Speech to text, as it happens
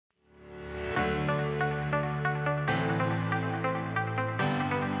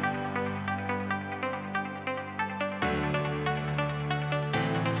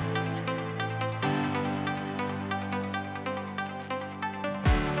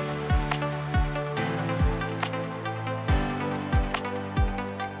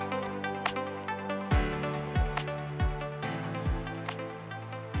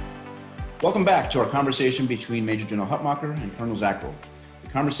Welcome back to our conversation between Major General Hutmacher and Colonel Zacherl. The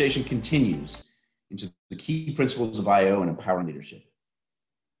conversation continues into the key principles of IO and empowering leadership.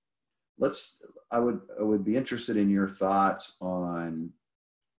 I would be interested in your thoughts on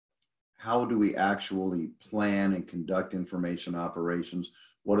how do we actually plan and conduct information operations?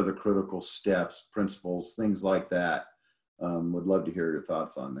 What are the critical steps, principles, things like that? Would love to hear your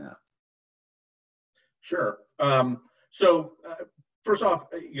thoughts on that. Sure. First off,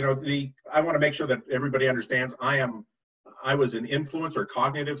 I want to make sure that everybody understands I was an influence or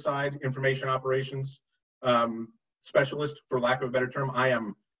cognitive side information operations specialist, for lack of a better term.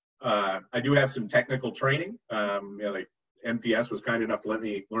 I do have some technical training. Like NPS was kind enough to let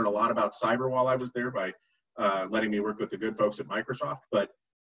me learn a lot about cyber while I was there by letting me work with the good folks at Microsoft. But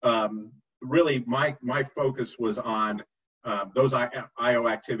really, my focus was on those IO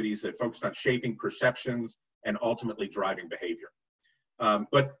activities that focused on shaping perceptions and ultimately driving behavior.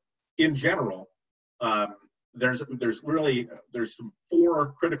 But in general, there's some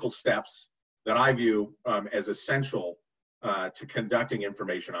 4 critical steps that I view as essential to conducting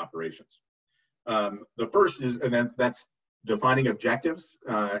information operations. The first is, and then that's defining objectives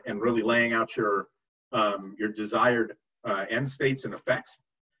and really laying out your desired end states and effects.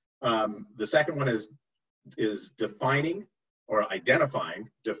 The second one is defining or identifying,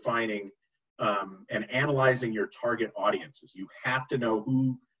 defining, and analyzing your target audiences. You have to know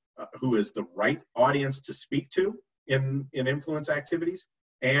who is the right audience to speak to in influence activities,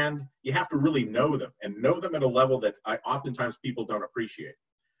 and you have to really know them and know them at a level that oftentimes people don't appreciate.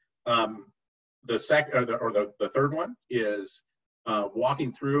 The third one is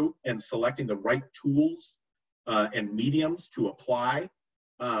walking through and selecting the right tools and mediums to apply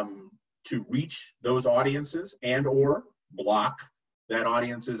to reach those audiences and or block that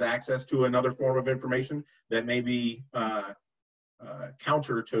audience's access to another form of information that may be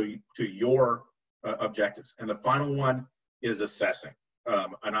counter to your objectives. And the final one is assessing.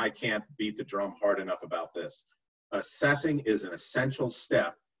 And I can't beat the drum hard enough about this. Assessing is an essential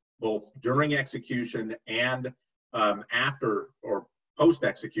step, both during execution and after or post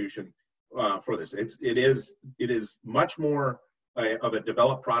execution for this. It is much more of a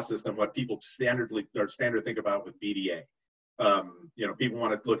developed process than what people standard think about with BDA. People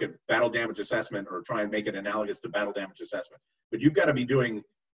want to look at battle damage assessment or try and make it analogous to battle damage assessment. But you've got to be doing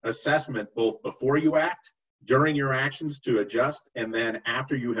assessment both before you act, during your actions to adjust, and then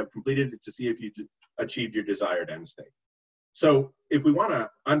after you have completed it to see if you achieved your desired end state. So if we want to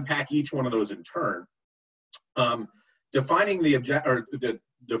unpack each one of those in turn, defining the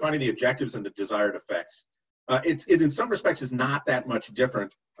objectives and the desired effects, it in some respects is not that much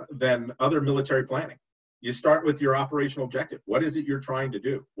different than other military planning. You start with your operational objective. What is it you're trying to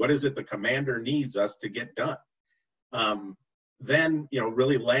do? What is it the commander needs us to get done? Then,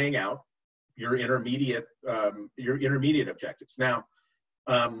 really laying out your intermediate objectives. Now,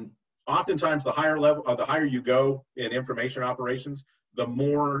 oftentimes the higher you go in information operations, the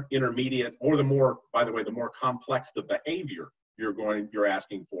more intermediate, or the more complex the behavior you're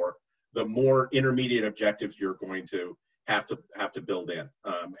asking for, the more intermediate objectives you're going to have to build in.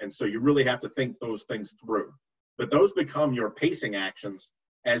 And so you really have to think those things through. But those become your pacing actions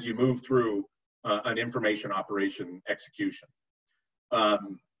as you move through an information operation execution.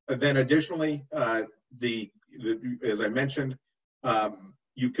 And then additionally, as I mentioned,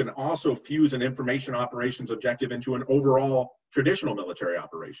 you can also fuse an information operations objective into an overall traditional military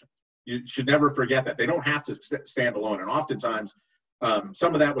operation. You should never forget that. They don't have to stand alone. And oftentimes,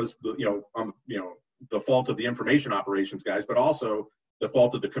 some of that was, the fault of the information operations guys, but also the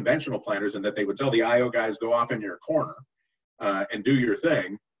fault of the conventional planners, in that they would tell the IO guys, go off in your corner and do your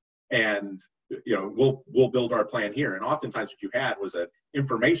thing, and we'll build our plan here. And oftentimes what you had was an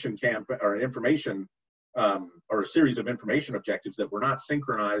information camp or an information or a series of information objectives that were not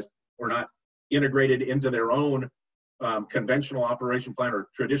synchronized or not integrated into their own conventional operation plan or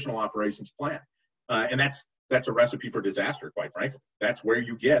traditional operations plan. And that's a recipe for disaster, quite frankly. That's where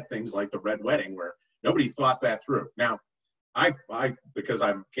you get things like the Red Wedding, where nobody thought that through. Now, because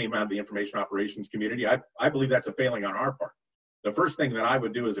I came out of the information operations community, I believe that's a failing on our part. The first thing that I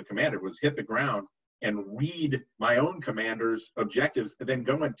would do as a commander was hit the ground and read my own commander's objectives, and then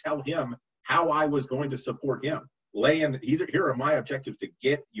go and tell him how I was going to support him. Here are my objectives to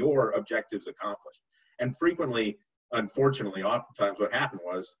get your objectives accomplished. And frequently, unfortunately, oftentimes what happened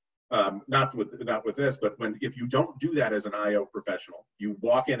was, not with this, but if you don't do that as an IO professional, you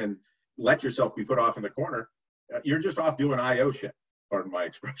walk in and let yourself be put off in the corner, you're just off doing IO shit, pardon my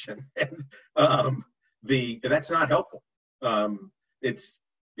expression. And that's not helpful. It's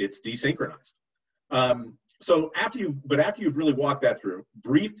desynchronized. So after you've really walked that through,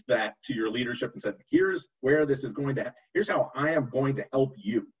 briefed that to your leadership and said, here's where this is going to, here's how I am going to help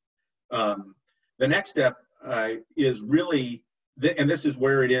you. The next step is really, and this is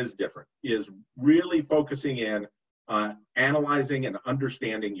where it is different, is really focusing in on analyzing and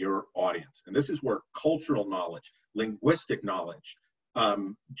understanding your audience. And this is where cultural knowledge, linguistic knowledge,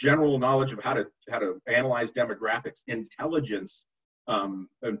 general knowledge of how to analyze demographics, intelligence,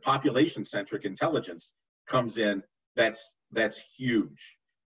 and population-centric intelligence comes in. That's huge.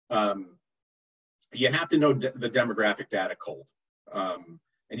 You have to know the demographic data cold, and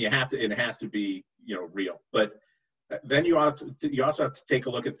it has to be real. But then you also have to take a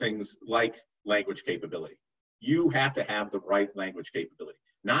look at things like language capability. You have to have the right language capability,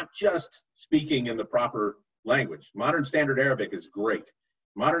 not just speaking in the proper language. Modern Standard Arabic is great.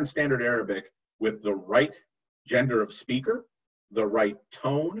 Modern Standard Arabic with the right gender of speaker, the right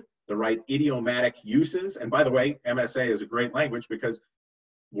tone, the right idiomatic uses. And by the way, MSA is a great language because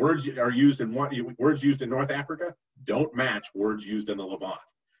words used in North Africa don't match words used in the Levant.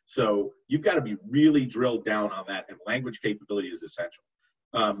 So you've got to be really drilled down on that, and language capability is essential.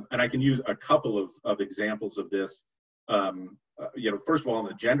 And I can use a couple of examples of this. First of all, on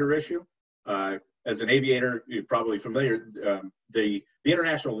the gender issue, as an aviator, you're probably familiar, the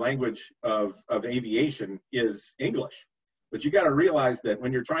international language of aviation is English. But you got to realize that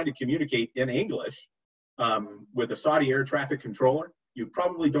when you're trying to communicate in English with a Saudi air traffic controller, you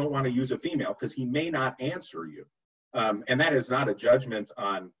probably don't want to use a female because he may not answer you. And that is not a judgment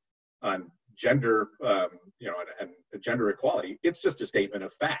on gender, and gender equality. It's just a statement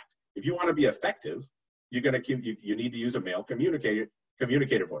of fact. If you want to be effective, you need to use a male communicator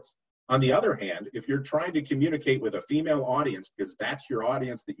voice. On the other hand, if you're trying to communicate with a female audience, because that's your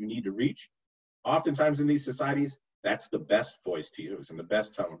audience that you need to reach, oftentimes in these societies, that's the best voice to use and the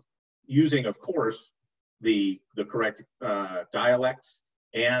best tone. Using, of course, the correct dialects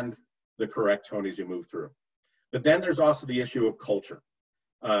and the correct tone as you move through. But then there's also the issue of culture.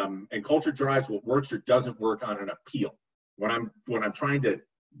 And culture drives what works or doesn't work on an appeal. When I'm trying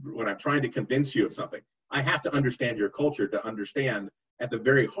to convince you of something, I have to understand your culture to understand at the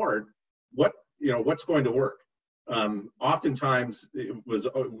very heart what's going to work. Oftentimes it was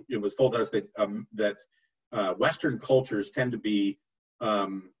told us that Western cultures tend to be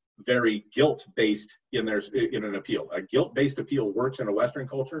very guilt-based in an appeal. A guilt-based appeal works in a Western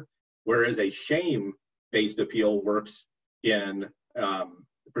culture, whereas a shame-based appeal works in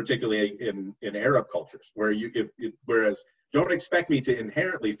particularly in Arab cultures, whereas don't expect me to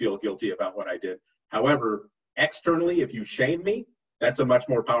inherently feel guilty about what I did. However, externally, if you shame me, that's a much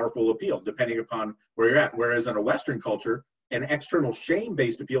more powerful appeal, depending upon where you're at. Whereas in a Western culture, an external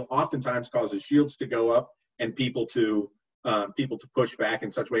shame-based appeal oftentimes causes shields to go up and people to push back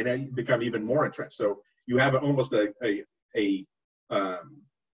in such a way, and you become even more entrenched. So you have almost an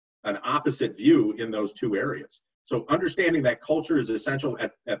opposite view in those two areas. So understanding that culture is essential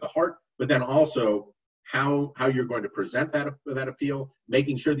at the heart, but then also how you're going to present that appeal,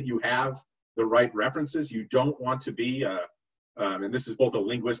 making sure that you have the right references. You don't want to be, and this is both a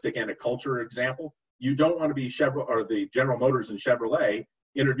linguistic and a culture example, you don't want to be Chevrolet or the General Motors and Chevrolet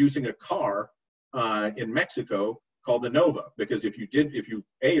introducing a car in Mexico called the Nova, because if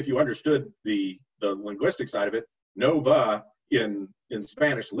you understood the linguistic side of it, Nova in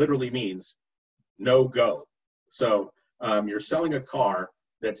Spanish literally means no go. So you're selling a car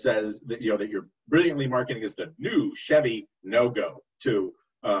that says that that you're brilliantly marketing as the new Chevy no go to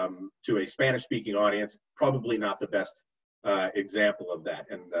a Spanish-speaking audience. Probably not the best example of that,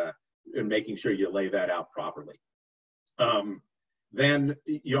 and making sure you lay that out properly. Then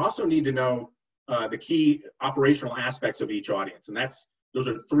you also need to know the key operational aspects of each audience, and those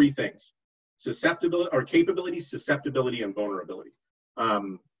are three things: susceptibility or capability, susceptibility, and vulnerability.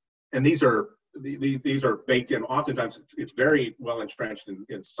 And these are baked in. Oftentimes, it's very well entrenched in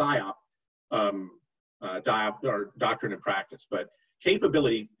PSYOP, doctrine and practice. But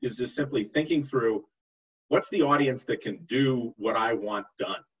capability is just simply thinking through what's the audience that can do what I want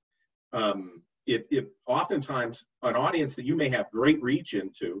done. It oftentimes an audience that you may have great reach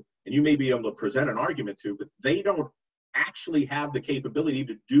into, and you may be able to present an argument to, but they don't actually have the capability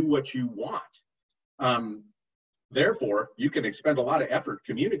to do what you want. Therefore, you can expend a lot of effort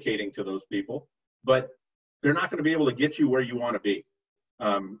communicating to those people, but they're not going to be able to get you where you want to be,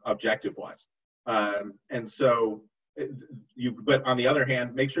 objective-wise. And so, but on the other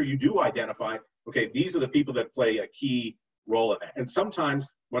hand, make sure you do identify, okay, these are the people that play a key role in that. And sometimes,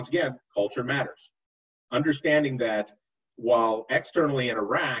 once again, culture matters. Understanding that while externally in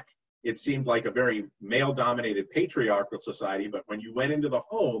Iraq, it seemed like a very male-dominated patriarchal society, but when you went into the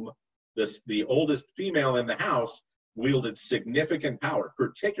home, the oldest female in the house wielded significant power,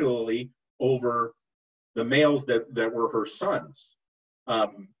 particularly over the males that were her sons.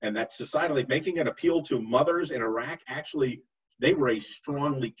 And that societally, making an appeal to mothers in Iraq, actually, they were a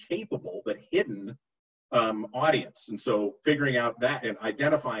strongly capable but hidden audience. And so figuring out that and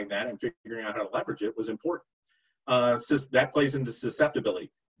identifying that and figuring out how to leverage it was important. That plays into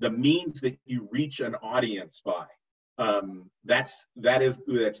susceptibility, the means that you reach an audience by. That's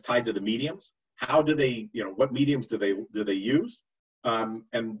tied to the mediums. How do they, what mediums do they use?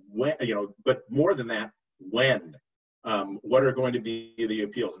 And when, but more than that, when? What are going to be the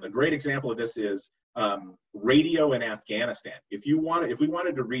appeals? And a great example of this is radio in Afghanistan. If we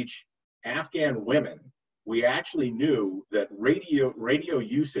wanted to reach Afghan women, we actually knew that radio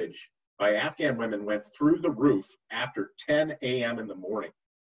usage by Afghan women went through the roof after 10 a.m. in the morning.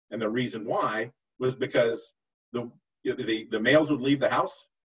 And the reason why was because the males would leave the house,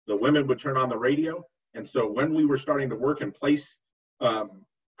 the women would turn on the radio. And so when we were starting to work and place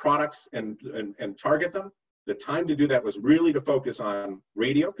products and target them, the time to do that was really to focus on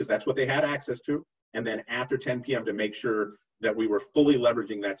radio, because that's what they had access to. And then after 10 p.m. to make sure that we were fully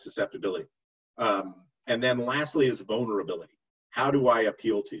leveraging that susceptibility. And then lastly is vulnerability. How do I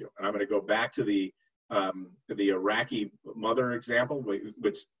appeal to you? And I'm going to go back to the Iraqi mother example,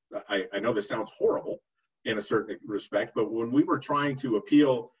 which I know this sounds horrible in a certain respect, but when we were trying to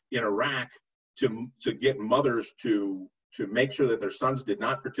appeal in Iraq to get mothers to make sure that their sons did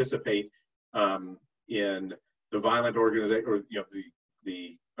not participate in the violent organization, or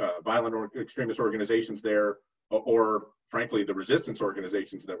the violent or extremist organizations there, or frankly the resistance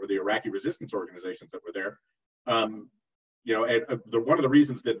organizations that were the Iraqi resistance organizations that were there. One of the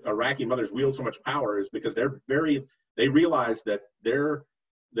reasons that Iraqi mothers wield so much power is because they realize that their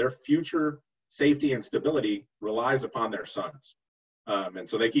future safety and stability relies upon their sons, and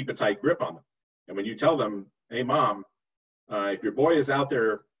so they keep a tight grip on them. And when you tell them, "Hey, mom, if your boy is out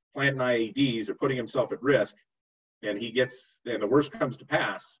there planting IEDs or putting himself at risk, and the worst comes to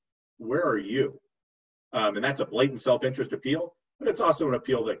pass, where are you?" And that's a blatant self-interest appeal, but it's also an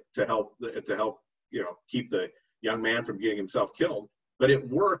appeal to help keep the young man from getting himself killed. But it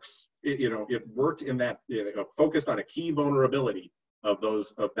works. It worked in that focused on a key vulnerability of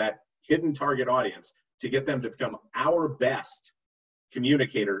that hidden target audience to get them to become our best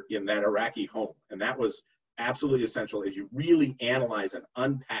communicator in that Iraqi home. And that was absolutely essential as you really analyze and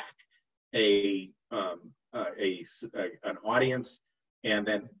unpack an audience and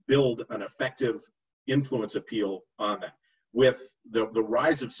then build an effective influence appeal on that. With the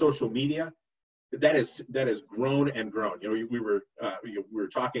rise of social media, that has grown and grown. We were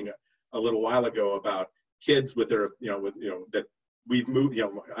talking a little while ago about kids with their that we've moved.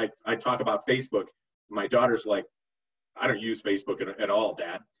 I talk about Facebook. My daughter's like, "I don't use Facebook at all,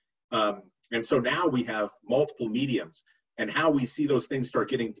 Dad." And so now we have multiple mediums, and how we see those things start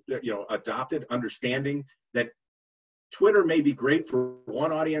getting adopted, understanding that Twitter may be great for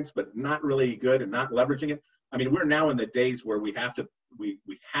one audience, but not really good and not leveraging it. I mean, we're now in the days where we have to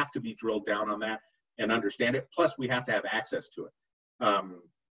be drilled down on that and understand it. Plus, we have to have access to it.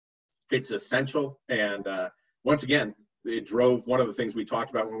 It's essential. And once again, it drove one of the things we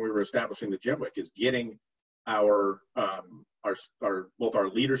talked about when we were establishing the GMWIC is getting both our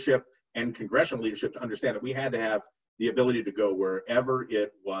leadership and congressional leadership to understand that we had to have the ability to go wherever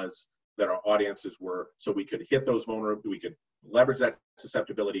it was that our audiences were, so we could hit those we could leverage that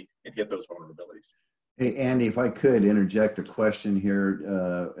susceptibility and hit those vulnerabilities. Hey, Andy, if I could interject a question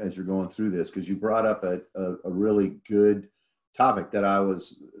here as you're going through this, because you brought up a really good topic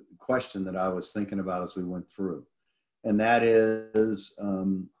question that I was thinking about as we went through. And that is,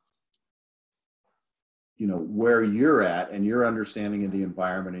 where you're at and your understanding of the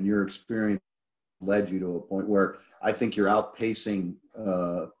environment and your experience led you to a point where I think you've outpaced the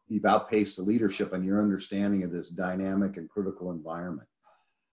leadership and your understanding of this dynamic and critical environment.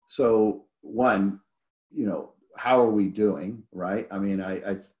 So one, how are we doing, right? I mean,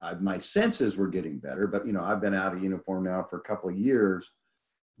 I my sense is we're getting better, but, I've been out of uniform now for a couple of years,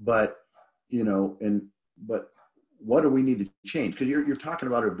 but, but what do we need to change? Because you're talking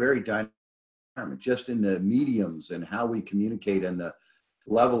about a very dynamic, just in the mediums and how we communicate and the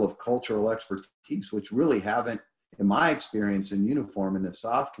level of cultural expertise, which really haven't, in my experience in uniform in the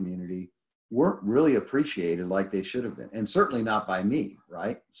SOF community, weren't really appreciated like they should have been. And certainly not by me,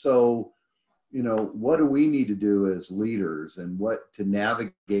 right? So, what do we need to do as leaders and what to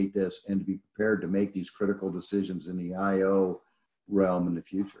navigate this and to be prepared to make these critical decisions in the IO realm in the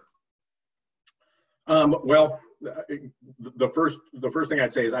future? Well, the first thing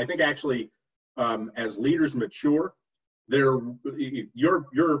I'd say is I think actually as leaders mature, you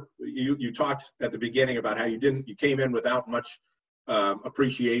talked at the beginning about how you came in without much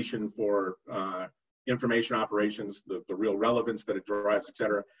appreciation for information operations, the real relevance that it drives, et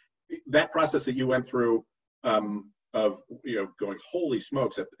cetera. That process that you went through of going, holy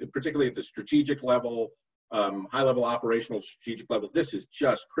smokes, particularly at the strategic level, high level operational strategic level, this is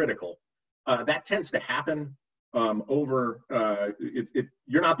just critical. That tends to happen over.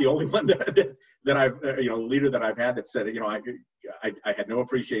 You're not the only one that I've leader that I've had that said I had no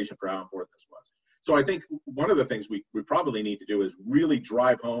appreciation for how important this was. So I think one of the things we probably need to do is really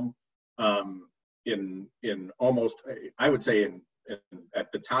drive home in almost, I would say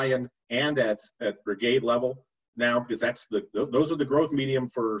at battalion and at brigade level now, because those are the growth medium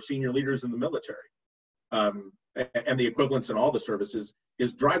for senior leaders in the military, and the equivalents in all the services,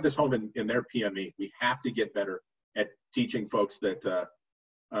 is drive this home in their PME. We have to get better at teaching folks that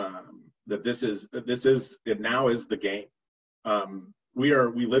that this is it now is the game. We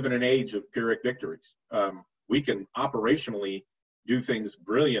live in an age of Pyrrhic victories. We can operationally do things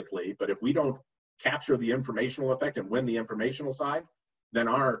brilliantly, but if we don't capture the informational effect and win the informational side, then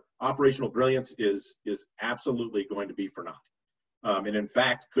our operational brilliance is absolutely going to be for naught. And in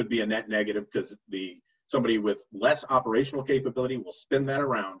fact, could be a net negative, because somebody with less operational capability will spin that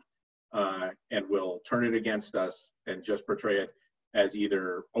around and will turn it against us and just portray it as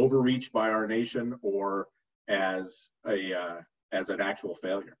either overreach by our nation or as an actual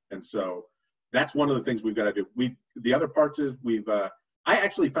failure. And so that's one of the things we've got to do. The other parts is I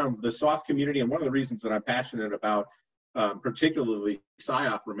actually found the SOF community, and one of the reasons that I'm passionate about particularly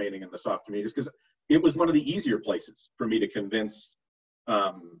PSYOP remaining in the SOF community is because it was one of the easier places for me to convince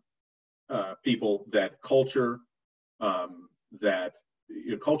people that culture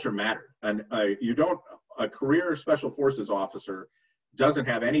culture mattered. And a career special forces officer doesn't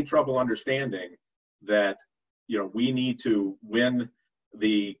have any trouble understanding that we need to win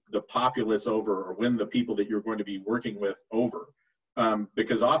the populace over, or win the people that you're going to be working with over,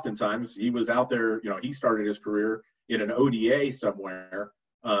 because oftentimes he was out there. He started his career in an ODA somewhere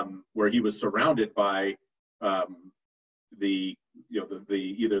where he was surrounded by either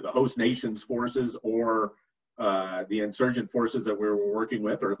the host nation's forces or the insurgent forces that we were working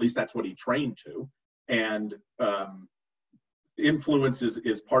with, or at least that's what he trained to. And influence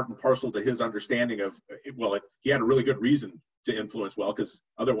is part and parcel to his understanding of, he had a really good reason to influence well, because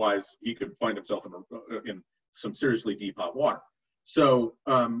otherwise he could find himself in some seriously deep hot water. So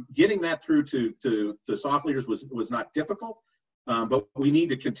getting that through to SOF leaders was not difficult, but we need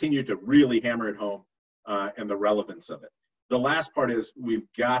to continue to really hammer it home and the relevance of it. The last part is we've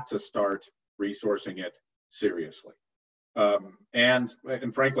got to start resourcing it seriously. And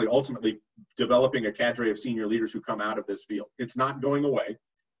frankly, ultimately developing a cadre of senior leaders who come out of this field. It's not going away.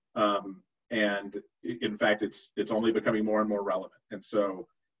 And in fact, it's only becoming more and more relevant. And so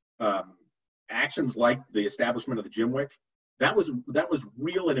actions like the establishment of the GMWIC, that was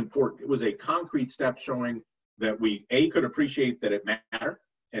real and important. It was a concrete step showing that we, A, could appreciate that it mattered,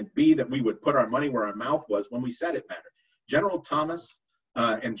 and B, that we would put our money where our mouth was when we said it mattered. General Thomas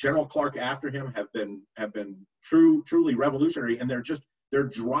and General Clark after him have been truly revolutionary in their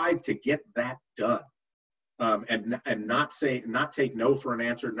drive to get that done, and not take no for an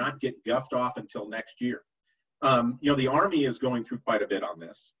answer, not get guffed off until next year. The Army is going through quite a bit on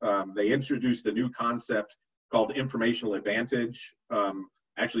this. They introduced a new concept called informational advantage,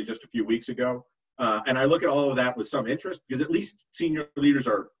 actually just a few weeks ago. And I look at all of that with some interest, because at least senior leaders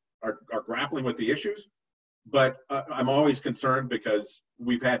are grappling with the issues. But I'm always concerned because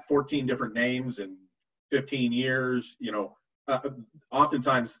we've had 14 different names in 15 years.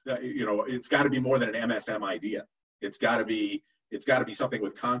 Oftentimes, it's got to be more than an MSM idea. It's got to be something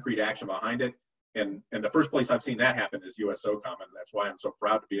with concrete action behind it. And the first place I've seen that happen is US SOCOM, and that's why I'm so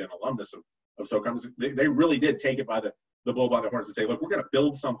proud to be an alumnus of SOCOM. They really did take it by the bull by the horns and say, look, we're going to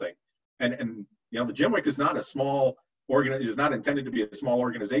build something. And the GMWIC is not a small is not intended to be a small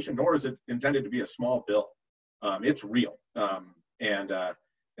organization, nor is it intended to be a small bill. It's real. And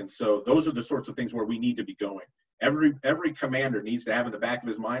so those are the sorts of things where we need to be going. Every commander needs to have in the back of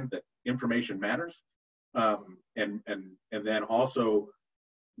his mind that information matters, and then also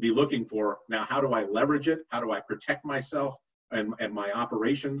be looking for, now, how do I leverage it? How do I protect myself and my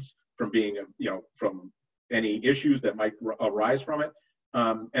operations from being, from any issues that might arise from it?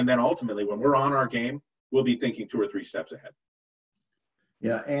 And then ultimately, when we're on our game, we'll be thinking 2 or 3 steps ahead.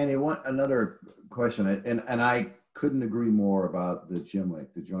 Yeah, Andy, another question, and I couldn't agree more about the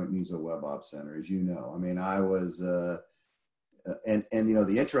GMWIC, the Joint Meso Web Ops Center. As you know, I mean, I was, and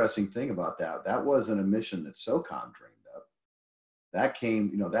the interesting thing about that wasn't a mission that SOCOM dreamed up. that came,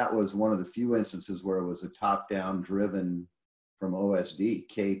 you know, that was one of the few instances where it was a top-down driven from OSD.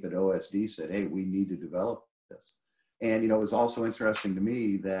 CAPE at OSD said, hey, we need to develop this. And, you know, it was also interesting to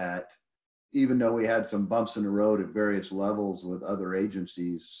me that even though we had some bumps in the road at various levels with other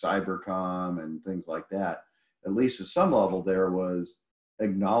agencies, Cybercom and things like that, at least at some level there was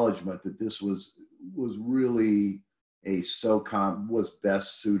acknowledgement that this was really a SOCOM was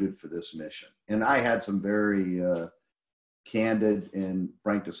best suited for this mission. And I had some very candid and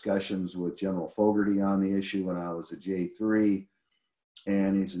frank discussions with General Fogarty on the issue when I was at J3.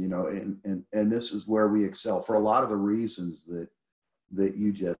 And he said, you know, and this is where we excel for a lot of the reasons that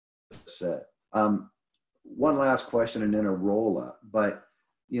you just said. One last question and then a roll up, but,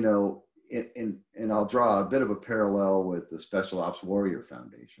 you know, and I'll draw a bit of a parallel with the Special Ops Warrior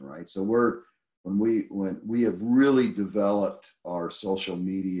Foundation, right? So when we have really developed our social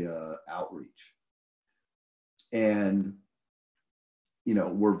media outreach, and, you know,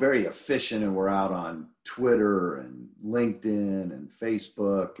 we're very efficient and we're out on Twitter and LinkedIn and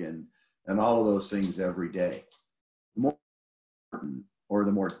Facebook and all of those things every day. The more important or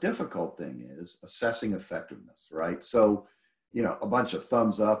the more difficult thing is assessing effectiveness, right? So, you know, a bunch of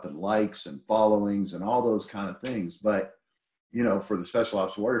thumbs up and likes and followings and all those kind of things. But, you know, for the Special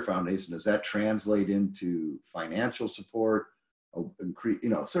Ops Warrior Foundation, does that translate into financial support? You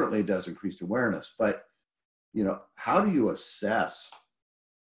know, certainly it does increased awareness, but, you know, how do you assess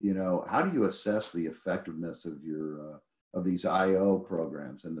the effectiveness of your, of these IO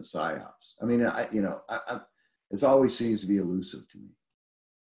programs and the PsyOps? I mean, it always seems to be elusive to me.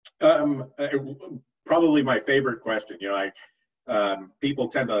 Probably my favorite question. You know, people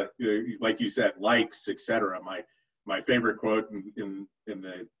tend to, like you said, likes, etc. My favorite quote in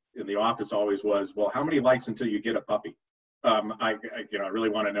the office always was, "Well, how many likes until you get a puppy?" I really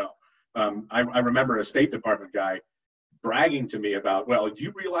want to know. I remember a State Department guy bragging to me about, well, do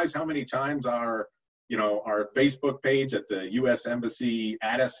you realize how many times our Facebook page at the U.S. Embassy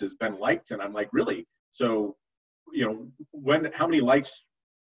Addis has been liked? And I'm like, really? So, you know, how many likes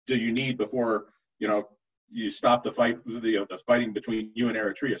do you need before, you know, you stop the fight, the fighting between you and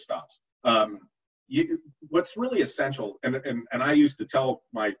Eritrea stops? What's really essential, and I used to tell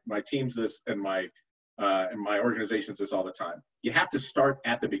my teams this and my organizations this all the time, you have to start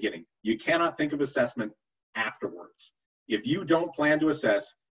at the beginning. You cannot think of assessment afterwards. If you don't plan to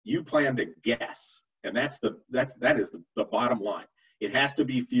assess, you plan to guess, and that is the bottom line. It has to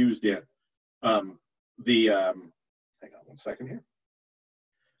be fused in. Hang on one second here.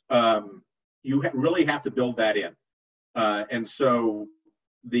 You really have to build that in, and so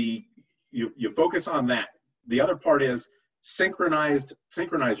you focus on that. The other part is synchronize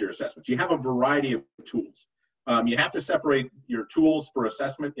your assessments. You have a variety of tools. You have to separate your tools for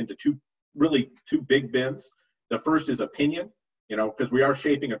assessment into two big bins. The first is opinion, you know, because we are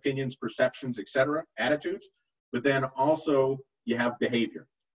shaping opinions, perceptions, etc., attitudes. But then also you have behavior.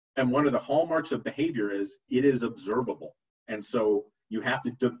 And one of the hallmarks of behavior is it is observable. And so you have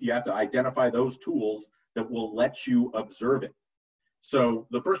to identify those tools that will let you observe it. So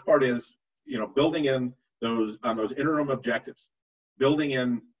the first part is, you know, building in those interim objectives, building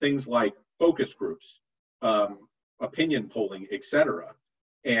in things like focus groups, opinion polling, etc.,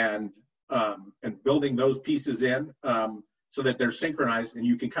 and building those pieces in so that they're synchronized, and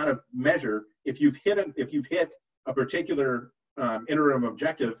you can kind of measure if you've hit a particular interim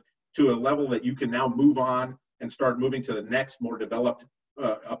objective to a level that you can now move on and start moving to the next more developed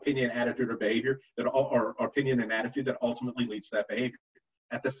opinion, attitude, or behavior or opinion and attitude that ultimately leads to that behavior.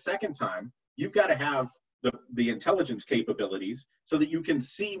 At the second time, you've got to have the intelligence capabilities so that you can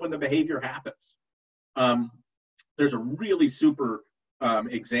see when the behavior happens. There's a really super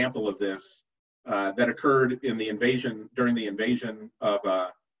example of this that occurred in during the invasion of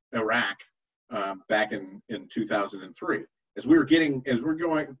Iraq back in 2003. As we're getting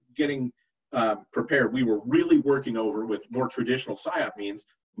prepared, we were really working over with more traditional PSYOP means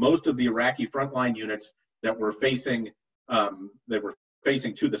most of the Iraqi frontline units that were facing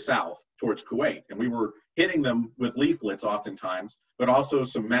to the south towards Kuwait, and we were hitting them with leaflets oftentimes, but also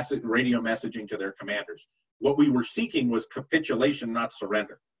some radio messaging to their commanders. What we were seeking was capitulation, not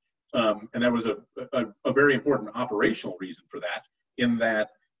surrender, and that was a very important operational reason for that. In that,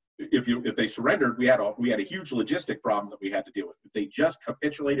 if they surrendered, we had a huge logistic problem that we had to deal with. If they just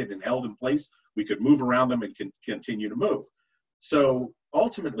capitulated and held in place, we could move around them and continue to move. So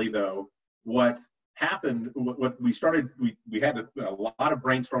ultimately, though, what happened, we had a lot of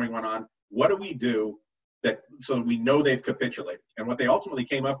brainstorming went on. What do we do so that we know they've capitulated? And what they ultimately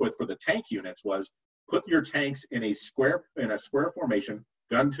came up with for the tank units was put your tanks in a square formation,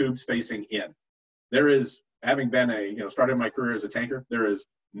 gun tubes facing in. There is having been started my career as a tanker, there is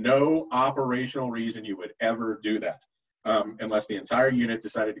no operational reason you would ever do that unless the entire unit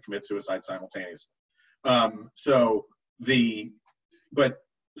decided to commit suicide simultaneously. So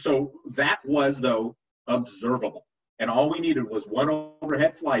that was, though, observable. And all we needed was one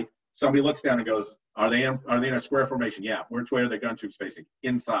overhead flight. Somebody looks down and goes, are they in a square formation? Yeah. Which way are their gun tubes facing?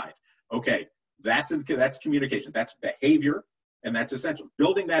 Inside. Okay. That's communication. That's behavior. And that's essential.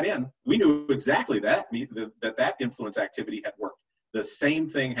 Building that in, we knew exactly that influence activity had worked. The same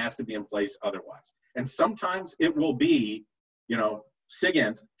thing has to be in place otherwise. And sometimes it will be,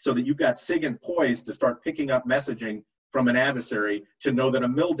 SIGINT, so that you've got SIGINT poised to start picking up messaging from an adversary to know that a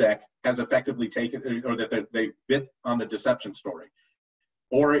mill deck has effectively taken, or that they bit on the deception story.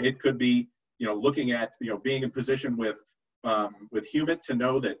 Or it could be, looking at, being in position with HUMIT to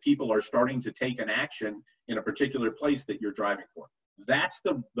know that people are starting to take an action in a particular place that you're driving for. That's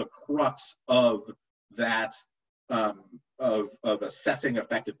the crux of that, of assessing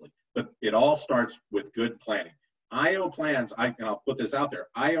effectively. But it all starts with good planning. IO plans, I'll put this out there,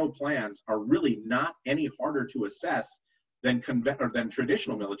 IO plans are really not any harder to assess than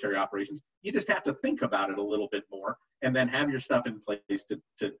traditional military operations. You just have to think about it a little bit more and then have your stuff in place to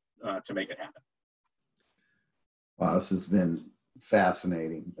make it happen. Wow, this has been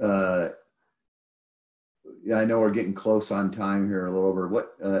fascinating. Yeah, I know we're getting close on time here, a little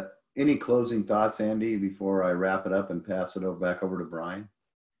over. Any closing thoughts, Andy, before I wrap it up and pass it back over to Brian?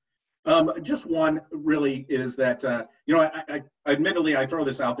 Just one really is that, I admittedly, I throw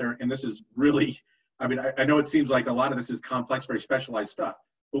this out there, and this is really, I know it seems like a lot of this is complex, very specialized stuff,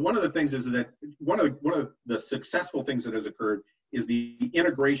 but one of the things is that one of the successful things that has occurred is the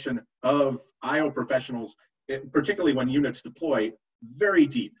integration of IO professionals, particularly when units deploy, very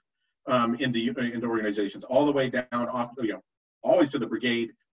deep into organizations, all the way down, always to the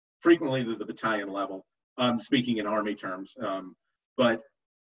brigade, frequently to the battalion level, speaking in Army terms. But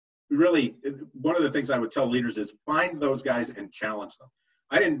really, one of the things I would tell leaders is find those guys and challenge them.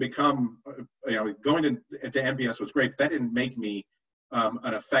 I didn't become, going to MPS was great, but that didn't make me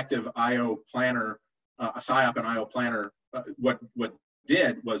an effective IO planner, a PSYOP and IO planner. What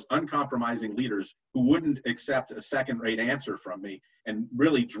did was uncompromising leaders who wouldn't accept a second-rate answer from me and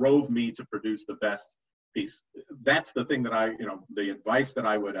really drove me to produce the best piece. That's the thing that the advice that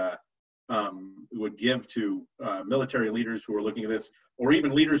I would give to military leaders who are looking at this, or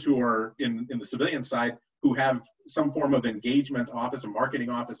even leaders who are in the civilian side who have some form of engagement office, a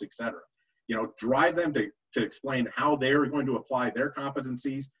marketing office, et cetera. Drive them to explain how they're going to apply their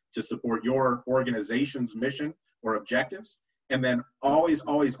competencies to support your organization's mission or objectives. And then always,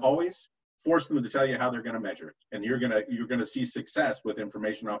 always, always force them to tell you how they're going to measure it. And you're going to see success with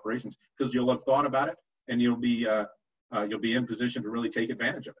information operations because you'll have thought about it and you'll be in position to really take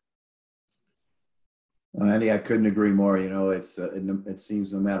advantage of it. Andy, I couldn't agree more. It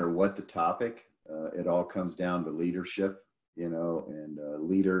seems no matter what the topic, it all comes down to leadership, and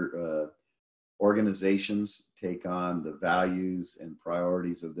organizations take on the values and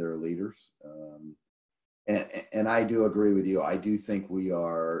priorities of their leaders. And I do agree with you. I do think we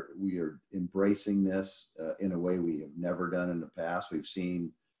are embracing this in a way we have never done in the past. We've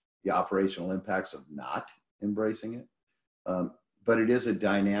seen the operational impacts of not embracing it. But it is a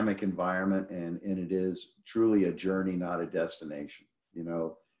dynamic environment, and it is truly a journey, not a destination,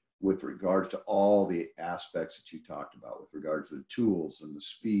 with regards to all the aspects that you talked about, with regards to the tools and the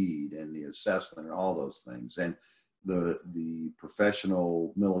speed and the assessment and all those things. And the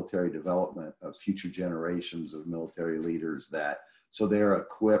professional military development of future generations of military leaders so they're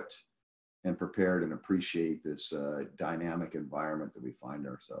equipped and prepared and appreciate this dynamic environment that we find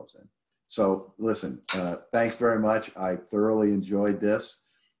ourselves in. So listen, thanks very much. I thoroughly enjoyed this.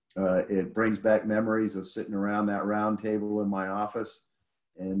 It brings back memories of sitting around that round table in my office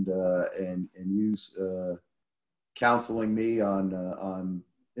and you counseling me on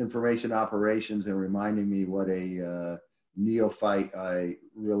information operations and reminding me what a neophyte I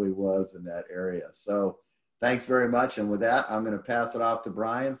really was in that area. So thanks very much. And with that, I'm going to pass it off to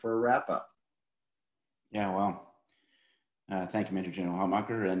Brian for a wrap up. Yeah, well, thank you, Major General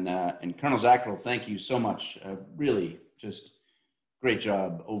Hutmacher, and Colonel Zacherl. Thank you so much. Really, just great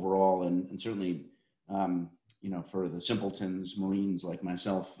job overall, and certainly, for the simpletons, Marines like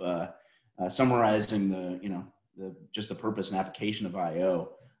myself, summarizing the purpose and application of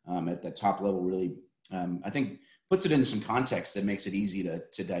IO at the top level. Really, I think puts it in some context that makes it easy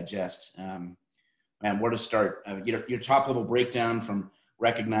to digest. And where to start? Your top level breakdown from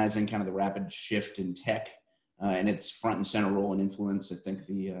recognizing kind of the rapid shift in tech. And its front and center role and influence. I think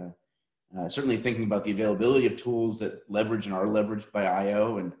certainly thinking about the availability of tools that leverage and are leveraged by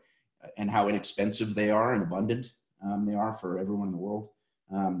IO, and and how inexpensive they are and abundant they are for everyone in the world.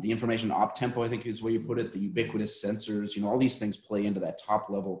 The information op tempo, I think is the way you put it, the ubiquitous sensors, all these things play into that top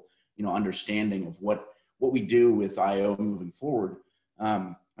level, understanding of what we do with IO moving forward.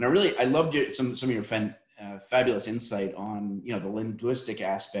 And I loved some of your fabulous insight on, the linguistic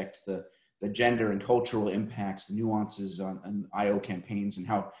aspect, the gender and cultural impacts, the nuances on IO campaigns, and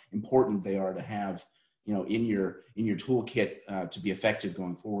how important they are to have, in your toolkit to be effective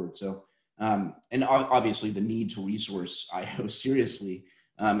going forward. So, and obviously the need to resource IO seriously.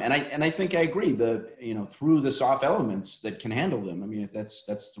 And I think I agree, through the soft elements that can handle them. I mean, if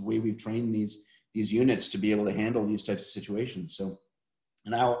that's the way we've trained these units to be able to handle these types of situations. So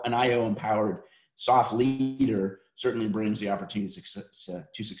an IO empowered soft leader certainly brings the opportunity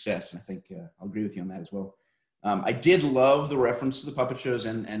to success. And I think I'll agree with you on that as well. I did love the reference to the puppet shows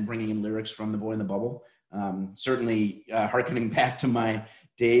and bringing in lyrics from The Boy in the Bubble. Certainly hearkening back to my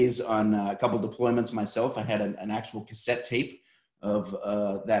days on a couple deployments myself. I had an actual cassette tape of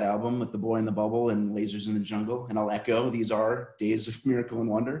that album with The Boy in the Bubble and Lasers in the Jungle. And I'll echo, these are days of miracle and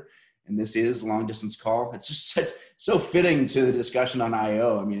wonder. And this is Long Distance Call. It's just so fitting to the discussion on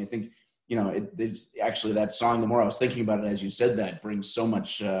IO. I mean, I think, it's actually that song, the more I was thinking about it, as you said, that brings so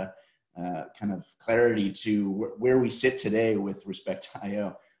much kind of clarity to where we sit today with respect to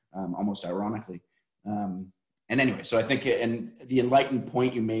IO, almost ironically. And anyway, so I think, and the enlightened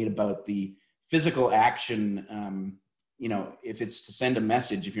point you made about the physical action, if it's to send a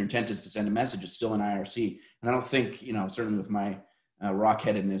message, if your intent is to send a message, it's still an IRC. And I don't think, certainly with my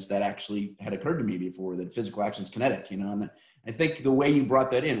rock-headedness, that actually had occurred to me before, that physical action is kinetic, and I think the way you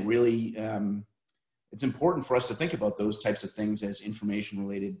brought that in really, it's important for us to think about those types of things as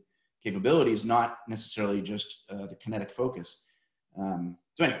information-related capabilities, not necessarily just the kinetic focus. So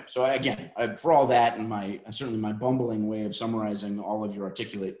anyway, so again, for all that and certainly my bumbling way of summarizing all of your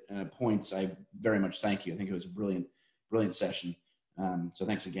articulate points, I very much thank you. I think it was a brilliant session. So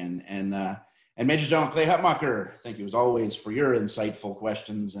thanks again. And Major General Clay Hutmacher, thank you as always for your insightful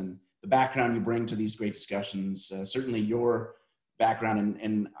questions and the background you bring to these great discussions. Certainly your background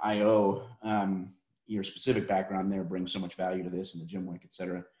in IO, your specific background there brings so much value to this and the GymWick, et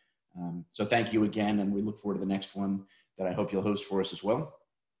cetera. So thank you again, and we look forward to the next one that I hope you'll host for us as well.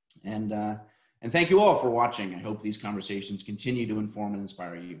 And thank you all for watching. I hope these conversations continue to inform and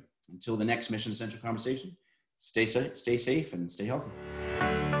inspire you. Until the next Mission Essential conversation, stay safe and stay healthy.